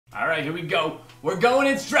All right, here we go. We're going,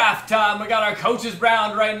 it's draft time. We got our coaches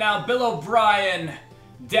round right now. Bill O'Brien,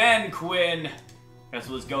 Dan Quinn. Guess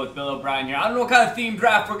we'll just go with Bill O'Brien here. I don't know what kind of theme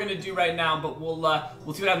draft we're gonna do right now, but we'll see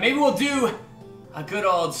what happens. Maybe we'll do a good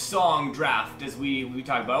old song draft as we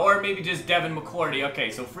talked about, or maybe just Devin McCourty.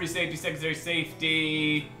 Okay, so free safety, secondary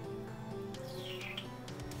safety.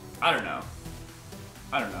 I don't know.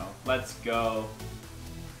 Let's go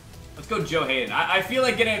Joe Hayden. I feel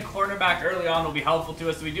like getting a cornerback early on will be helpful to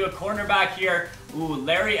us. So we do a cornerback here. Ooh,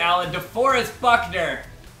 Larry Allen, DeForest Buckner.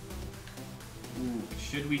 Ooh,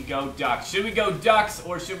 should we go Ducks? Should we go Ducks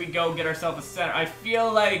or should we go get ourselves a center? I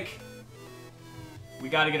feel like we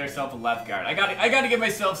got to get ourselves a left guard. I got to get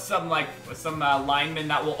myself some linemen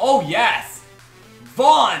that will. Oh yes,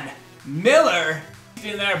 Von Miller.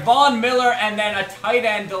 In there, Von Miller, and then a tight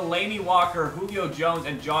end, Delaney Walker, Julio Jones,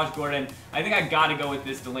 and Josh Gordon. I think I gotta go with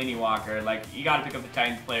this Delaney Walker. Like, you gotta pick up the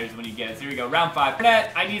Titans players when you get it. So here we go, round 5.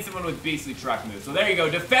 I need someone with beastly truck moves. So there you go,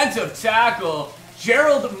 defensive tackle,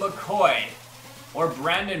 Gerald McCoy, or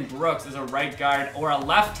Brandon Brooks as a right guard, or a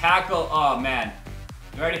left tackle. Oh man,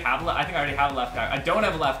 do I already have I think I already have a left tackle. I don't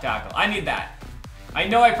have a left tackle. I need that. I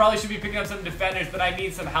know I probably should be picking up some defenders, but I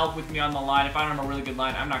need some help with me on the line. If I don't have a really good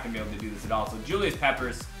line, I'm not going to be able to do this at all. So Julius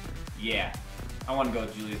Peppers, yeah. I want to go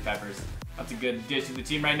with Julius Peppers. That's a good addition to the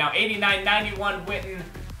team right now. 89-91 Witten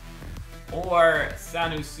or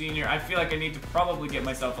Sanu Sr. I feel like I need to probably get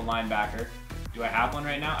myself a linebacker. Do I have one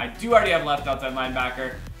right now? I do already have left outside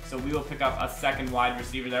linebacker, so we will pick up a second wide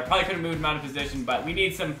receiver there. Probably could have moved him out of position, but we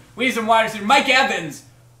need some wide receiver. Mike Evans.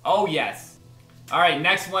 Oh, yes. All right,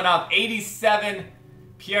 next one up, 87.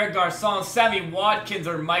 Pierre Garçon, Sammy Watkins,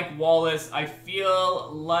 or Mike Wallace. I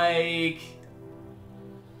feel like,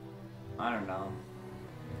 I don't know.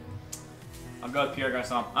 I'll go with Pierre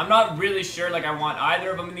Garçon. I'm not really sure, like I want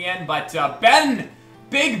either of them in the end, but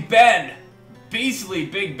Big Ben, beastly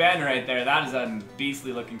Big Ben right there. That is a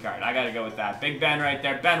beastly looking card. I gotta go with that. Big Ben right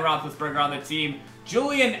there. Ben Roethlisberger on the team.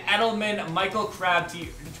 Julian Edelman, Michael Crabtree,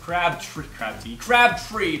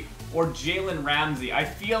 or Jalen Ramsey. I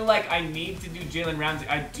feel like I need to do Jalen Ramsey.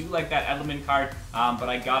 I do like that Edelman card, but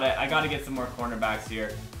I gotta get some more cornerbacks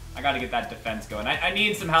here. I gotta get that defense going. I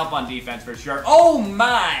need some help on defense for sure. Oh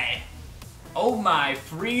my! Oh my!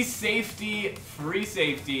 Free safety.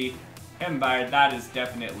 Hembard. That is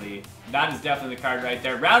definitely the card right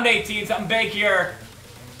there. Round 18, something big here.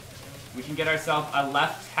 We can get ourselves a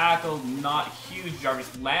left tackle, not huge.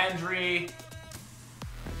 Jarvis Landry.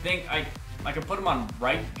 I think I can put him on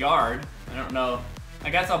right guard. I don't know. I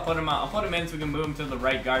guess I'll put him in so we can move him to the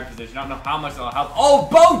right guard position. I don't know how much that'll help. Oh,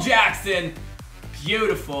 Bo Jackson!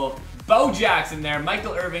 Beautiful. Bo Jackson there.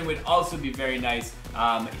 Michael Irvin would also be very nice.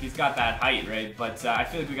 He's got that height, right? But I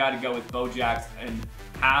feel like we got to go with Bo Jackson.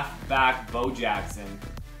 Halfback Bo Jackson.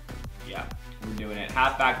 Yeah, we're doing it.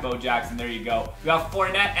 Halfback Bo Jackson. There you go. We got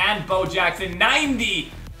Fournette and Bo Jackson.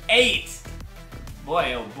 98.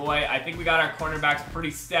 Boy, oh boy, I think we got our cornerbacks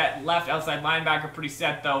pretty set. Left outside linebacker pretty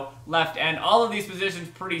set though. Left end, all of these positions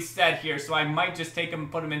pretty set here. So I might just take them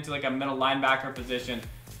and put them into like a middle linebacker position.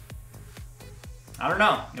 I don't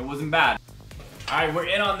know. It wasn't bad. All right, we're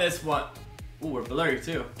in on this one. Ooh, we're blurry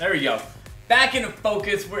too. There we go. Back into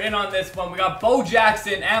focus. We're in on this one. We got Bo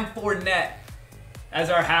Jackson and Fournette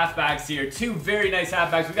as our halfbacks here. Two very nice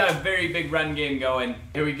halfbacks. We got a very big run game going.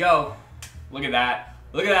 Here we go. Look at that.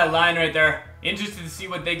 Look at that line right there. Interested to see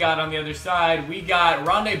what they got on the other side. We got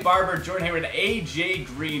Rondé Barber, Jordan Hayward, and AJ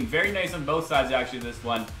Green. Very nice on both sides, actually, this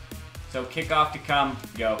one. So kickoff to come.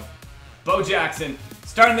 Go. Bo Jackson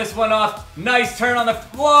starting this one off. Nice turn on the...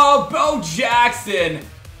 Whoa, Bo Jackson.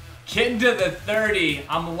 Getting to the 30.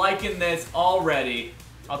 I'm liking this already.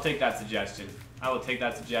 I'll take that suggestion. I will take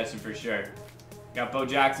that suggestion for sure. Got Bo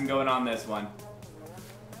Jackson going on this one.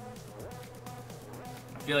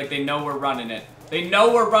 I feel like they know we're running it. They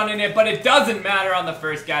know we're running it, but it doesn't matter on the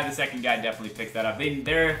first guy. The second guy definitely picks that up.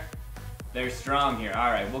 They're strong here.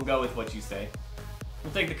 All right, we'll go with what you say.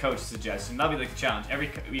 We'll take the coach's suggestion. That'll be like the challenge.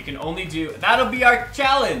 We can only do... That'll be our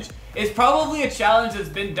challenge. It's probably a challenge that's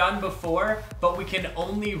been done before, but we can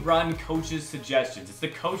only run coach's suggestions. It's the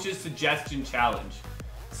coach's suggestion challenge.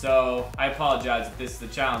 So I apologize if this is the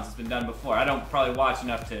challenge that's been done before. I don't probably watch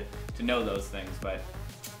enough to know those things, but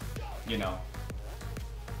you know.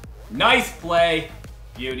 Nice play.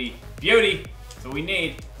 Beauty. Beauty. That's what we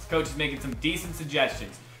need. This coach is making some decent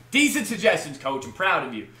suggestions. Decent suggestions, coach. I'm proud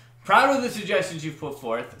of you. Proud of the suggestions you've put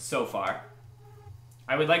forth so far.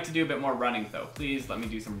 I would like to do a bit more running, though. Please let me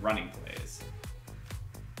do some running plays.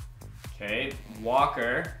 Okay.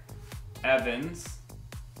 Walker. Evans.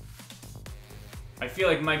 I feel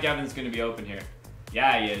like Mike Evans is going to be open here.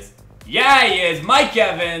 Yeah, he is. Yeah, he is. Mike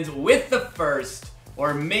Evans with the first.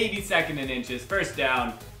 or maybe second in inches. First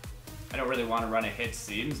down. I don't really want to run a hit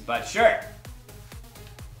seams, but sure.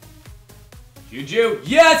 Juju,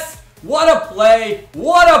 yes! What a play!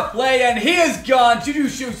 What a play! And he is gone. Juju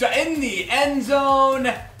Schuster in the end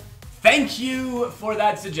zone. Thank you for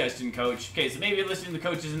that suggestion, coach. Okay, so maybe listening to the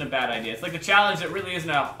coach isn't a bad idea. It's like the challenge that really isn't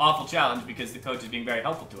an awful challenge because the coach is being very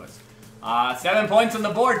helpful to us. 7 points on the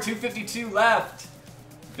board, 2:52 left.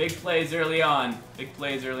 Big plays early on. Big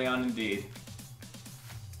plays early on indeed.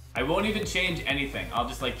 I won't even change anything. I'll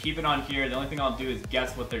just like keep it on here. The only thing I'll do is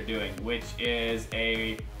guess what they're doing, which is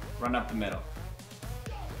a run up the middle.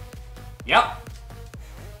 Yep.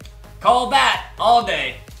 Call that all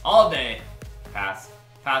day. All day. Pass.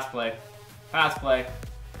 Pass play. Pass play.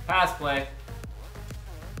 Pass play.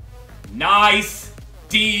 Nice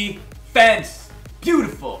defense.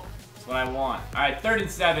 Beautiful. That's what I want. Alright, 3rd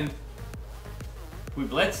and 7. We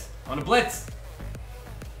blitz? I want to blitz.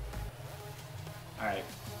 Alright.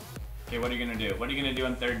 Okay, what are you going to do? What are you going to do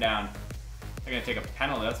on 3rd down? They're going to take a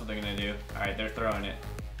penalty. That's what they're going to do. Alright, they're throwing it.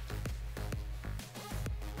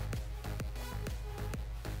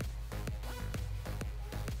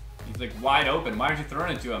 He's like wide open. Why aren't you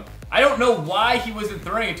throwing it to him? I don't know why he wasn't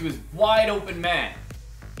throwing it to his wide open man.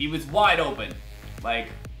 He was wide open. Like,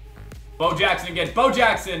 Bo Jackson again. Bo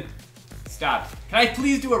Jackson! Stop. Can I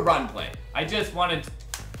please do a run play? I just wanted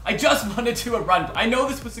to do a run play. I know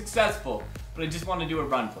this was successful, but I just want to do a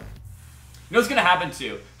run play. You know what's gonna happen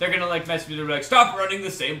too? They're gonna like message me, they're like, stop running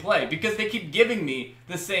the same play, because they keep giving me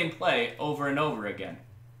the same play over and over again.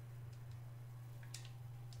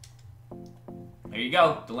 There you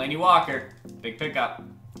go, Delaney Walker, big pickup,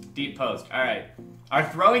 deep post. All right, our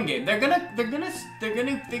throwing game. They're gonna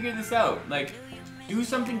figure this out. Like, do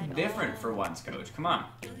something different for once, coach. Come on.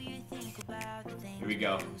 Here we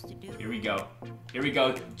go. Here we go. Here we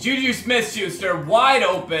go. Juju Smith-Schuster, wide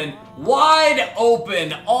open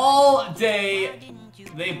all day.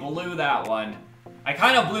 They blew that one. I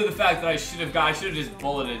kind of blew the fact that I should have just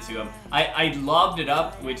bulleted it to him. I lobbed it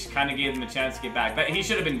up, which kind of gave him a chance to get back. But he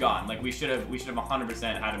should have been gone. Like we should have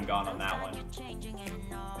 100% had him gone on that one.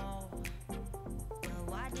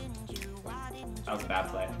 That was a bad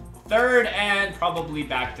play. 3rd and probably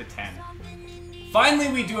back to 10. Finally,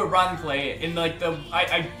 we do a run play. In like the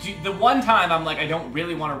one time I'm like, I don't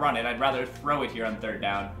really want to run it. I'd rather throw it here on 3rd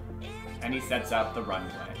down. And he sets up the run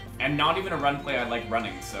play. And not even a run play I like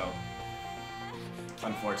running, so it's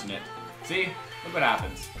unfortunate. See? Look what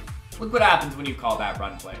happens. Look what happens when you call that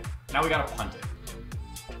run play. Now we gotta punt it.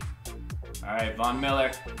 Alright, Von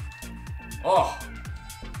Miller. Oh!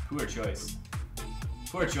 Poor choice.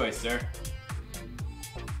 Poor choice, sir.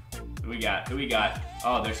 Who we got? Who we got?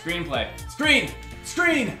 Oh, their screenplay. Screen!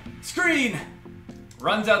 Screen! Screen!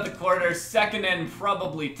 Runs out the quarter. 2nd and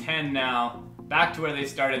probably 10 now. Back to where they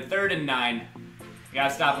started. 3rd and 9. You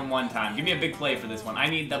gotta stop him one time. Give me a big play for this one. I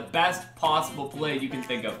need the best possible play you can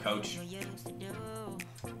think of, coach.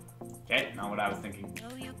 Okay, not what I was thinking.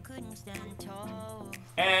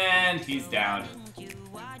 And he's down.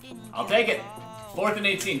 I'll take it. 4th and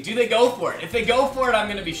 18. Do they go for it? If they go for it, I'm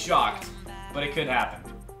gonna be shocked. But it could happen.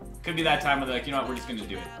 Could be that time where they're like, you know what, we're just gonna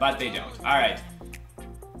do it. But they don't. Alright.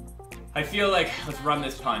 I feel like, let's run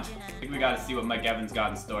this punt. I think we gotta see what Mike Evans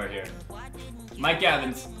got in store here. Mike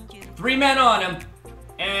Evans. 3 men on him.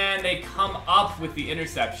 And they come up with the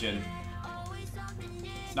interception.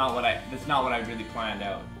 That's not what I really planned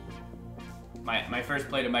out. My first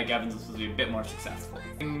play to Mike Evans was supposed to be a bit more successful.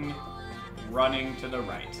 Running to the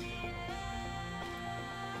right.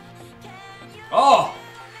 Oh!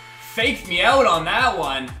 Faked me out on that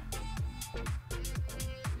one.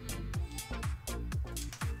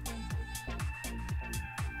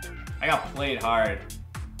 I got played hard.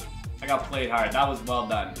 I got played hard. That was well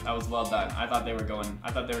done. That was well done. I thought they were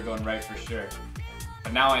going right for sure.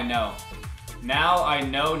 But now I know. Now I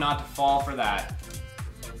know not to fall for that.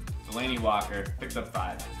 Delaney Walker picks up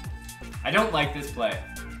 5. I don't like this play.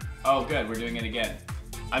 Oh good, we're doing it again.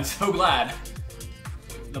 I'm so glad.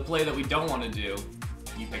 The play that we don't want to do,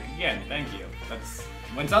 you pick again. Thank you. That's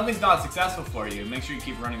when something's not successful for you, make sure you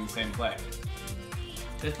keep running the same play.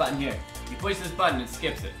 This button here. You push this button, it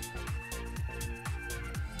skips it.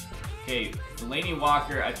 Okay, Delaney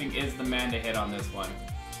Walker, I think, is the man to hit on this one.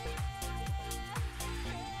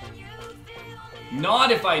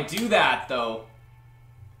 Not if I do that, though.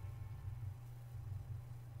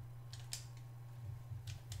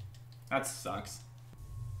 That sucks.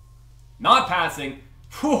 Not passing.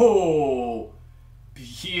 Whoa!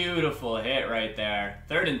 Beautiful hit right there.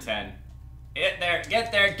 3rd and 10. Get there,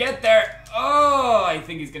 get there, get there! Oh, I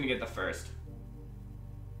think he's gonna get the first.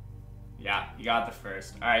 Yeah, he got the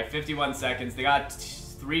first. Alright, 51 seconds. They got 2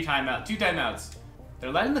 timeouts.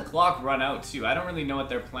 They're letting the clock run out too. I don't really know what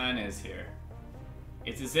their plan is here.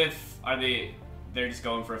 It's as if, they're just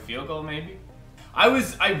going for a field goal maybe? I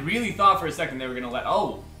really thought for a second they were gonna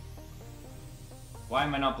oh! Why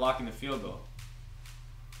am I not blocking the field goal?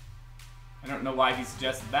 I don't know why he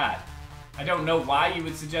suggested that. I don't know why you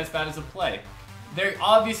would suggest that as a play. They're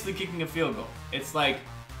obviously kicking a field goal. It's like,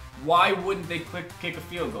 why wouldn't they kick a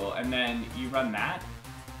field goal and then you run that?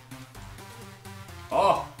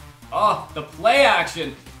 Oh, the play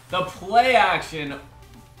action. The play action.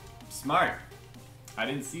 Smart. I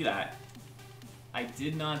didn't see that. I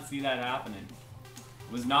did not see that happening.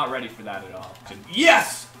 Was not ready for that at all.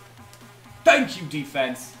 Yes! Thank you,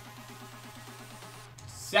 defense.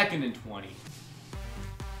 2nd and 20.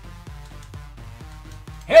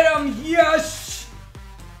 Hit him! Yes!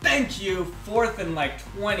 Thank you. 4th and like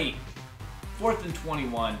 20. 4th and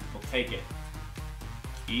 21. We'll take it.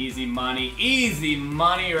 Easy money. Easy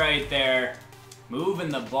money right there. Moving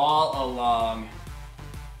the ball along.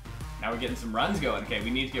 Now we're getting some runs going. Okay, we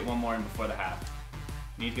need to get one more in before the half.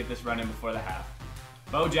 Need to get this run in before the half.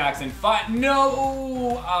 Bo Jackson,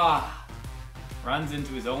 no! Runs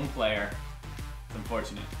into his own player. It's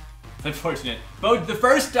unfortunate. It's unfortunate. The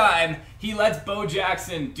first time, he lets Bo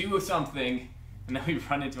Jackson do something, and then we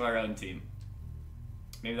run into our own team.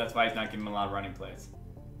 Maybe that's why he's not giving him a lot of running plays.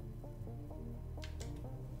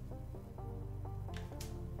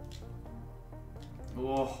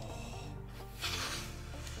 Oh.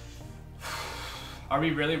 Are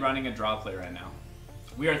we really running a draw play right now?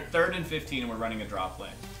 We are 3rd and 15 and we're running a draw play.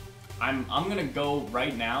 I'm gonna go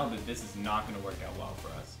right now that this is not gonna work out well for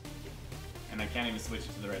us. And I can't even switch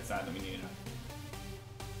it to the right side that we need it.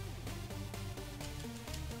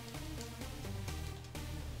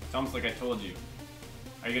 It's almost like I told you.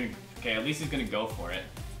 Are you gonna, okay, at least he's gonna go for it.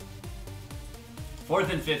 4th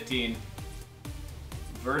and 15.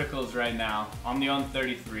 Verticals right now. On the own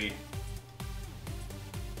 33.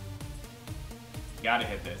 Gotta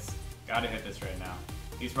hit this. Gotta hit this right now.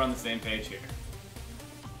 At least we're on the same page here.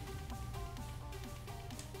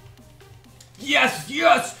 Yes!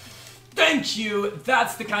 Yes! Thank you!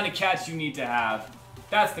 That's the kind of catch you need to have.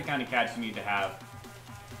 That's the kind of catch you need to have.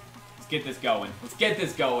 Let's get this going. Let's get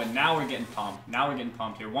this going. Now we're getting pumped. Now we're getting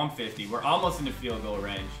pumped here. 150. We're almost into field goal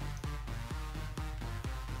range.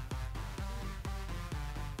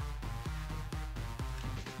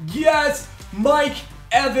 Yes! Mike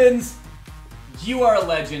Evans! You are a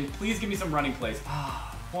legend. Please give me some running plays.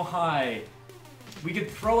 Why? We could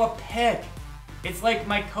throw a pick. It's like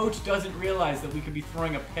my coach doesn't realize that we could be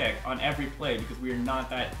throwing a pick on every play because we are not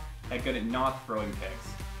that good at not throwing picks.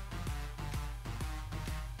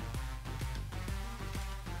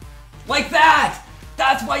 Like that!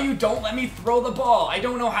 That's why you don't let me throw the ball. I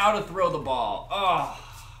don't know how to throw the ball.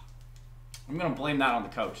 I'm gonna blame that on the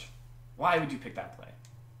coach. Why would you pick that play?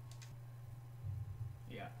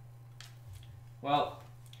 Yeah. Well,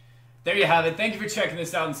 there you have it. Thank you for checking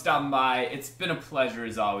this out and stopping by. It's been a pleasure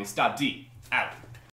as always. Stopde out.